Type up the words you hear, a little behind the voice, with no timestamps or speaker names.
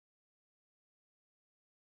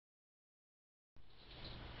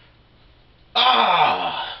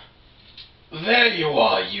There you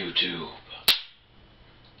are, YouTube.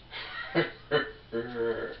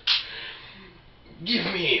 Give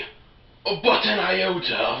me but an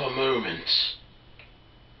iota of a moment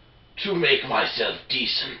to make myself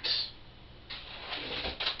decent.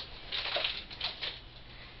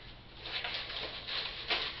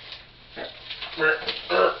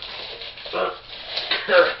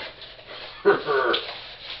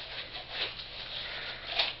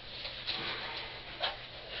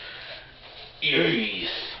 Yes,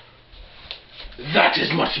 that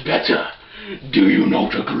is much better. Do you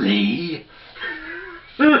not agree?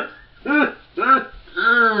 Good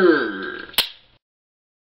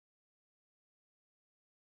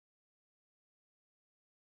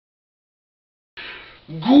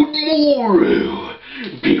morrow,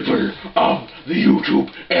 people of the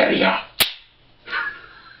YouTube area.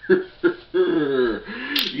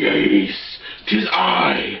 Yes, 'tis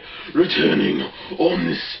I, returning on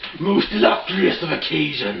this most illustrious of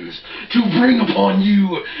occasions, to bring upon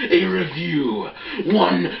you a review,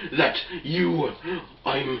 one that you,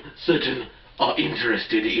 I'm certain, are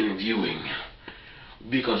interested in viewing,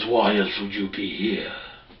 because why else would you be here?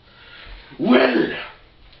 Well,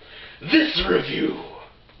 this review,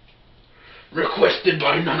 requested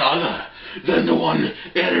by none other than the one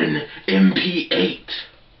Aaron MP8.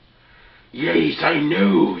 Yes, I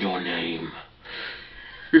know your name.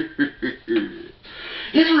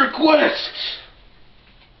 His request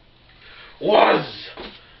was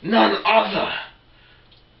none other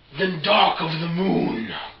than Dark of the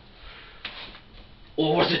Moon.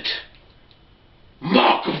 Or was it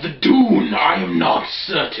Mark of the Dune? I am not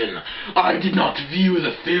certain. I did not view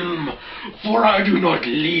the film, for I do not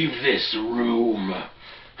leave this room.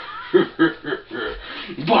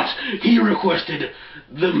 But he requested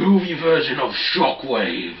the movie version of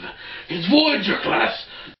Shockwave, his Voyager class,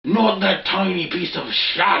 not that tiny piece of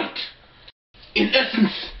shite. In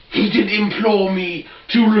essence, he did implore me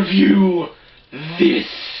to review this.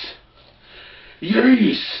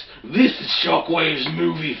 Yes, this is Shockwave's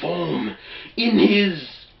movie form, in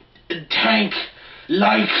his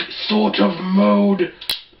tank-like sort of mode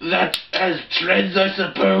that has treads, I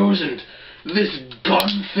suppose, and this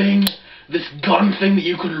gun thing that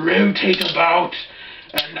you could rotate about,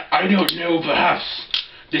 and I don't know, perhaps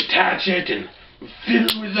detach it and fill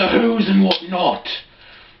with the hose and whatnot.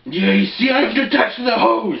 Yeah, you see, I've detached the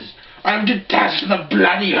hose. I've detached the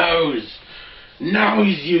bloody hose. Now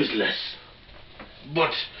he's useless.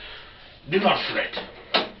 But do not fret.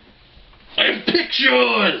 I have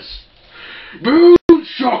pictures. Boom!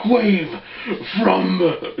 Shockwave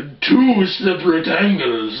from two separate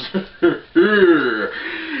angles.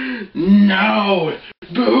 Now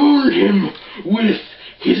behold him with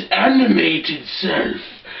his animated self,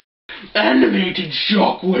 animated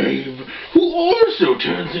Shockwave, who also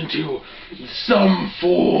turns into some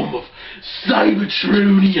form of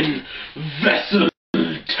Cybertronian vessel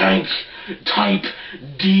tank type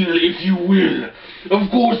deal, if you will. Of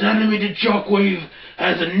course, animated Shockwave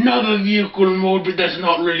has another vehicle mode, but that's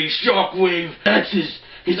not really Shockwave. That's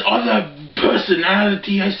his other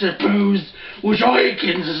personality, I suppose, which I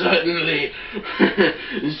can certainly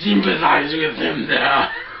sympathize with him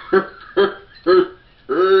there.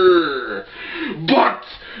 But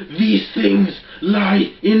these things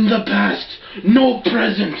lie in the past, no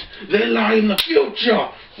present. They lie in the future,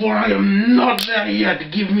 for I am not there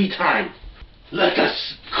yet. Give me time. Let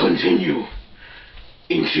us continue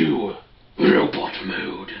into robot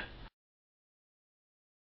mode.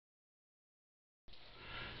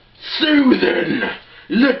 So then,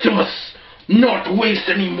 let us not waste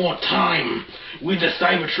any more time with the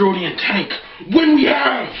Cybertronian tank when we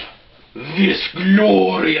have this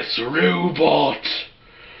glorious robot.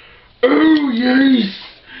 Oh yes,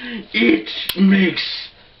 it makes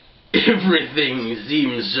everything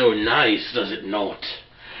seem so nice, does it not?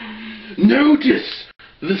 Notice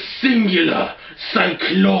the singular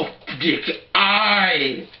cyclopic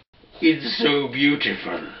eye. It's so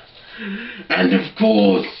beautiful. And of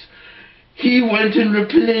course, he went and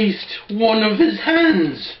replaced one of his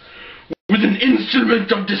hands with an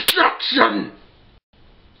instrument of destruction.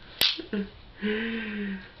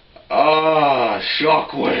 Ah,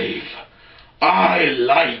 Shockwave, I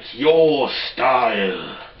like your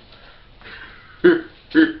style.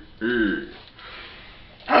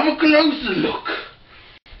 Have a closer look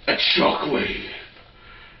at Shockwave.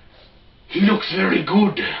 He looks very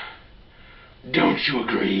good, don't you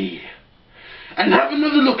agree? And have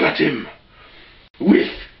another look at him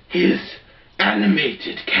with his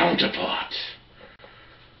animated counterpart.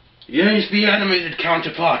 Yes, the animated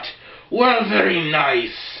counterpart, well, very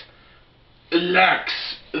nice.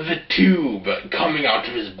 Lacks the tube coming out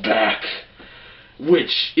of his back.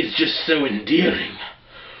 which is just so endearing,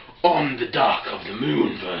 on the Dark of the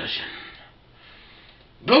Moon version.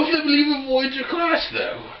 Both, I believe, avoid your class,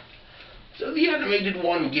 though. So the animated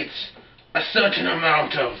one gets a certain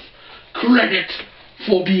amount of credit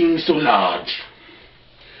for being so large.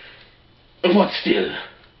 But still,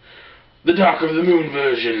 the Dark of the Moon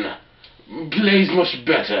version plays much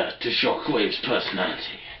better to Shockwave's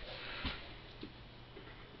personality.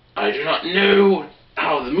 I do not know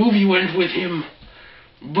how the movie went with him,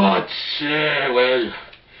 but, well,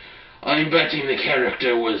 I'm betting the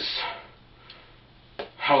character was,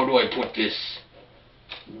 how do I put this,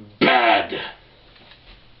 bad.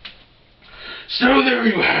 So there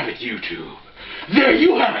you have it, YouTube. There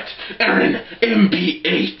you have it, Aaron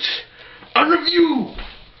MP8. A review.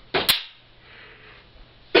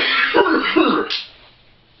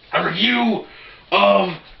 A review of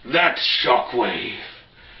that Shockwave.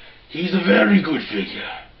 He's a very good figure.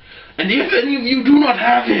 And if any of you do not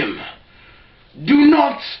have him, do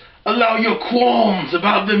not allow your qualms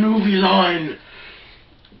about the movie line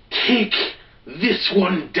take this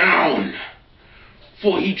one down.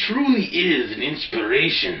 For he truly is an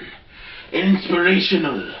inspiration. An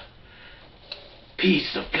inspirational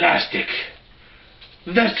piece of plastic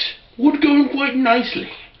that would go quite nicely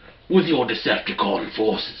with your Decepticon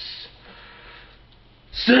forces.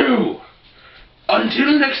 So,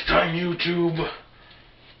 until next time, YouTube,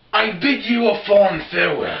 I bid you a fond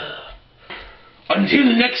farewell. Until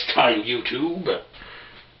next time, YouTube.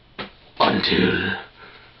 Until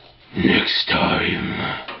next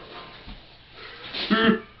time.